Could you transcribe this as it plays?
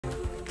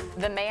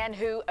The man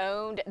who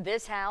owned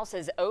this house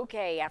is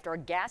okay after a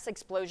gas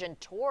explosion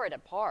tore it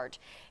apart.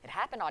 It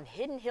happened on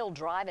Hidden Hill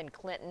Drive in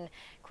Clinton.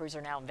 Crews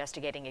are now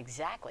investigating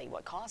exactly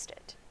what caused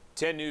it.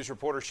 10 News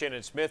reporter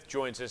Shannon Smith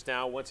joins us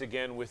now once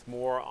again with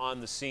more on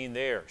the scene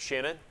there.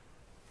 Shannon?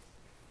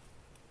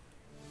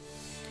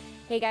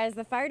 Hey guys,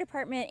 the fire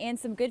department and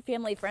some good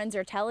family friends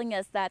are telling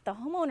us that the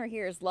homeowner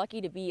here is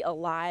lucky to be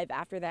alive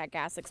after that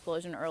gas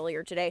explosion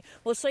earlier today.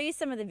 We'll show you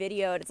some of the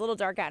video. It's a little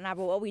dark out now,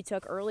 but what we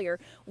took earlier,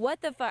 what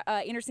the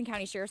Anderson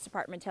County Sheriff's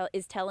Department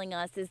is telling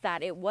us is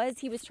that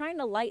he was trying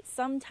to light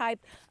some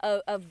type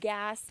of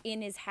gas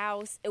in his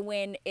house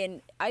when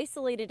an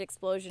isolated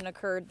explosion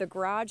occurred. The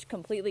garage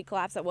completely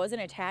collapsed. It was an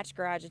attached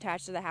garage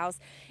attached to the house,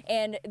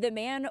 and the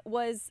man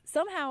was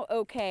somehow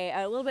okay,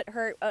 a little bit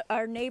hurt.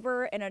 Our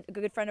neighbor and a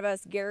good friend of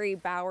us, Gary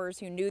Bowers,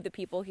 who knew the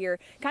people here,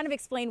 kind of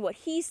explained what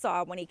he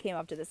saw when he came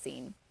up to the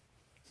scene.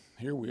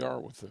 Here we are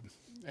with an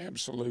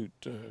absolute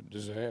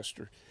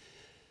disaster.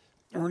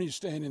 Ernie's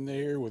standing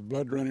there with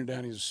blood running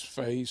down his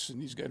face,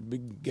 and he's got a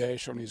big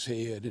gash on his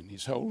head, and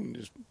he's holding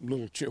his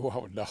little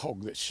Chihuahua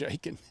dog that's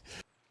shaking.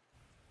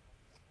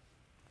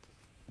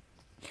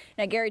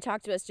 Now, Gary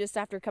talked to us just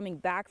after coming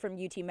back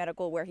from UT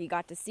Medical, where he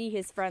got to see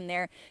his friend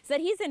there. Said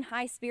he's in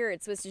high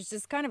spirits, which is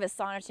just kind of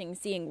astonishing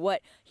seeing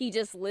what he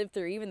just lived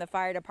through. Even the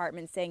fire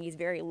department saying he's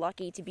very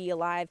lucky to be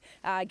alive.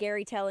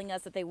 Gary telling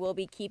us that they will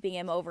be keeping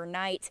him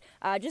overnight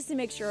just to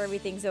make sure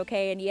everything's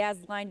okay. And he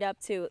has lined up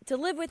to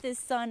live with his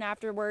son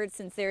afterwards,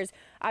 since there's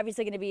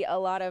obviously going to be a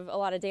lot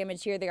of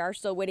damage here. They are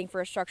still waiting for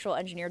a structural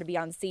engineer to be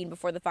on scene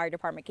before the fire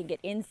department can get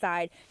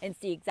inside and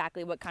see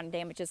exactly what kind of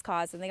damage is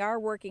caused. And they are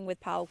working with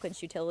Powell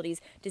Quince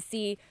Utilities to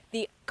see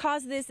the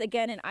cause of this.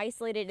 Again, an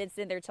isolated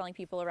incident. They're telling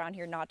people around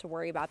here not to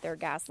worry about their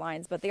gas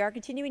lines, but they are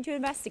continuing to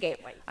investigate.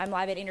 I'm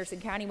live at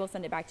Anderson County. We'll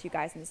send it back to you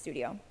guys in the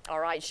studio. All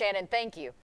right, Shannon, thank you.